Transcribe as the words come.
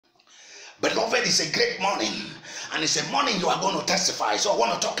Beloved, it's a great morning, and it's a morning you are going to testify. So I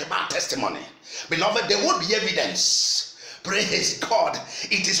want to talk about testimony. Beloved, there will be evidence. Praise God.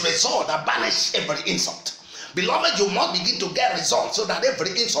 It is result that banish every insult. Beloved, you must begin to get results so that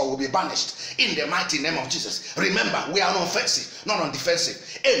every insult will be banished in the mighty name of Jesus. Remember, we are on offensive, not on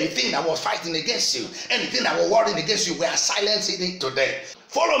defensive. Anything that was fighting against you, anything that was warring against you, we are silencing it today.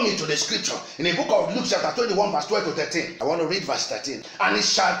 Follow me to the scripture in the book of Luke chapter 21 verse 12 to 13. I want to read verse 13. And it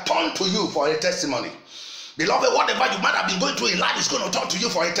shall turn to you for a testimony. Beloved, whatever you might have been going through in life is going to turn to you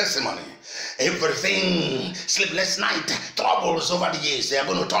for a testimony. Everything, sleepless night, troubles over the years, they are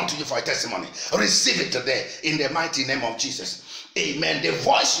going to turn to you for a testimony. Receive it today in the mighty name of Jesus. Amen. The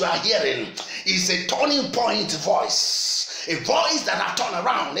voice you are hearing is a turning point voice. A voice that has turned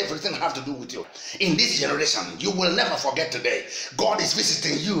around everything have to do with you. In this generation, you will never forget today. God is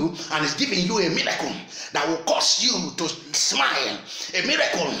visiting you and is giving you a miracle that will cause you to smile. A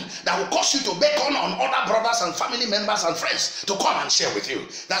miracle that will cause you to beckon on other brothers and family members and friends to come and share with you.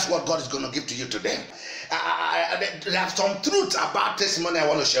 That's what God is going to give to you today. There are some truths about testimony I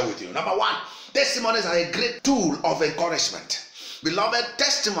want to share with you. Number one, testimonies are a great tool of encouragement. Beloved,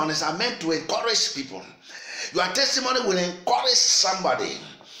 testimonies are meant to encourage people. Your testimony will encourage somebody.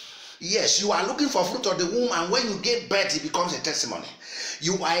 Yes, you are looking for fruit of the womb, and when you give birth, it becomes a testimony.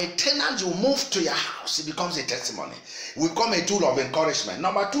 You are a tenant, you move to your house, it becomes a testimony. It will become a tool of encouragement.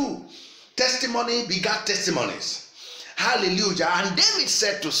 Number two, testimony begat testimonies. Hallelujah. And David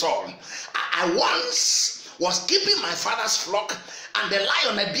said to Saul, I once was keeping my father's flock, and the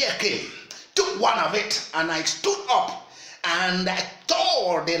lion and bear came, took one of it, and I stood up and I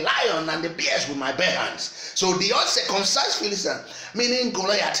tore the lion and the bears with my bare hands. So the uncircumcised Philistine, meaning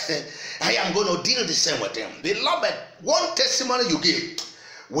Goliath, I am going to deal the same with him. Beloved, one testimony you give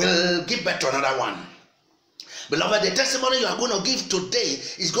will give birth to another one. Beloved, the testimony you are going to give today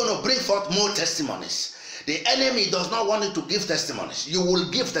is going to bring forth more testimonies. The enemy does not want you to give testimonies. You will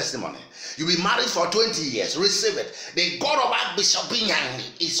give testimony. You'll be married for 20 years. Receive it. The God of Archbishop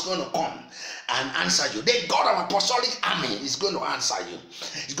Inyang is going to come and answer you. The God of Apostolic Army is going to answer you.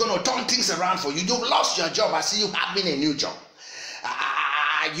 He's going to turn things around for you. You've lost your job. I see you having a new job.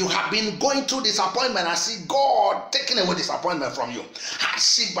 You have been going through disappointment. I see God taking away disappointment from you.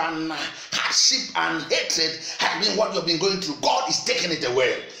 Hardship and hatred has been what you've been going through. God is taking it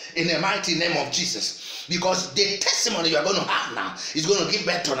away in the mighty name of Jesus. Because the testimony you are going to have now is going to give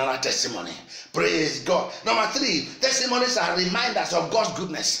birth to another testimony. Praise God. Number three, testimonies are reminders of God's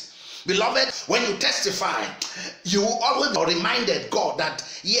goodness. Beloved, when you testify, you always be reminded God that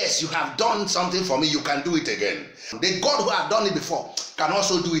yes, you have done something for me, you can do it again. The God who has done it before can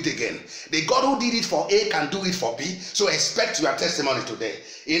also do it again. The God who did it for A can do it for B. So expect your testimony today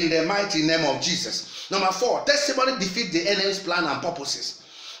in the mighty name of Jesus. Number four, testimony defeats the enemy's plan and purposes.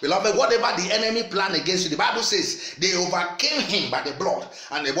 Beloved, whatever the enemy planned against you, the Bible says they overcame him by the blood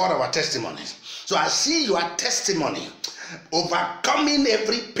and the word of our testimonies. So I see your testimony overcoming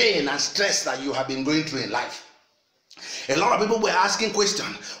every pain and stress that you have been going through in life. A lot of people were asking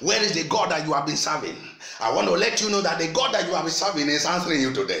questions, where is the God that you have been serving? I want to let you know that the God that you have been serving is answering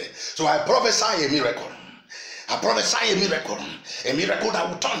you today. So I prophesy a miracle. I prophesy a miracle that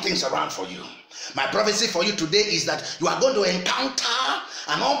will turn things around for you. My prophecy for you today is that you are going to encounter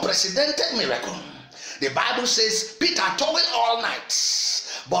an unprecedented miracle. The Bible says Peter toiled all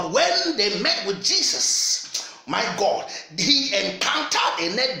night, but when they met with Jesus, my God, he encountered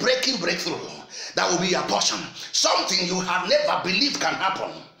a net-breaking breakthrough that will be your portion. Something you have never believed can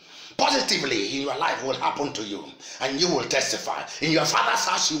happen positively in your life will happen to you, and you will testify. In your father's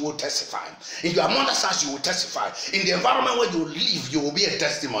house, you will testify. In your mother's house, you will testify. In the environment where you live, you will be a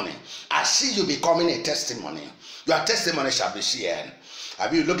testimony. I see you becoming a testimony. Your testimony shall be shared.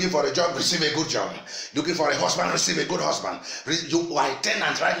 Are you looking for a job? Receive a good job. Looking for a husband? Receive a good husband. You are a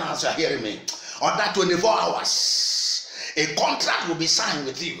tenant right now, as you are hearing me. Under 24 hours, a contract will be signed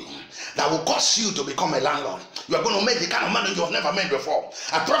with you that will cause you to become a landlord. You are going to make the kind of money you have never made before.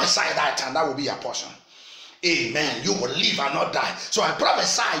 I prophesy that, and that will be your portion. Amen. You will live and not die. So I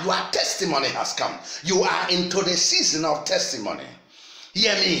prophesy your testimony has come. You are into the season of testimony.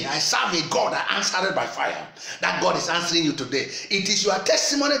 Hear me. I serve a God that answered by fire. That God is answering you today. It is your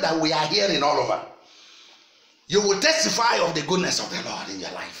testimony that we are hearing all over. You will testify of the goodness of the Lord in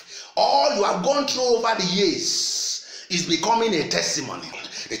your life. All you have gone through over the years is becoming a testimony.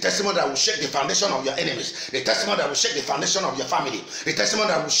 The testimony that will shake the foundation of your enemies. The testimony that will shake the foundation of your family. The testimony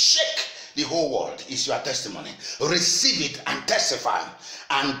that will shake the whole world is your testimony. Receive it and testify,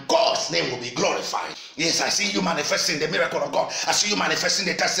 and God's name will be glorified. Yes, I see you manifesting the miracle of God. I see you manifesting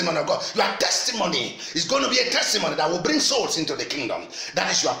the testimony of God. Your testimony is going to be a testimony that will bring souls into the kingdom.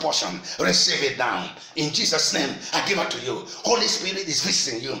 That is your portion. Receive it now. In Jesus' name, I give it to you. Holy Spirit is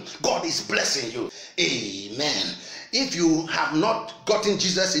visiting you. God is blessing you. Amen. If you have not gotten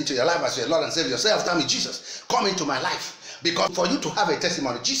Jesus into your life as your Lord and Savior, say after me, Jesus, come into my life. Because for you to have a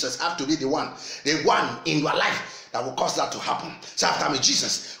testimony, Jesus has to be the one in your life that will cause that to happen. Say after me,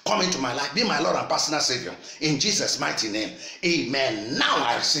 Jesus, come into my life. Be my Lord and personal Savior. In Jesus' mighty name, amen. Now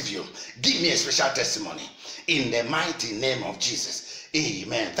I receive you. Give me a special testimony. In the mighty name of Jesus,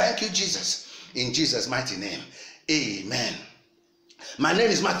 amen. Thank you, Jesus. In Jesus' mighty name, amen. My name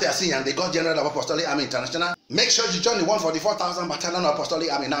is Mathias Inyang, the God General of Apostolic Army International. Make sure you join the 144,000 Battalion of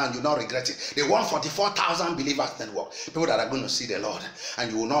Apostolic Army now, and you will not regret it. The 144,000 Believers Network, people that are going to see the Lord,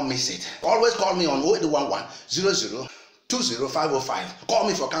 and you will not miss it. Always call me on 0811 00 20505. Call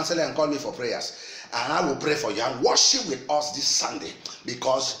me for counseling and call me for prayers, and I will pray for you and worship with us this Sunday,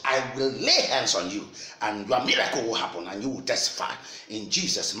 because I will lay hands on you and your miracle will happen and you will testify in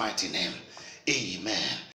Jesus' mighty name.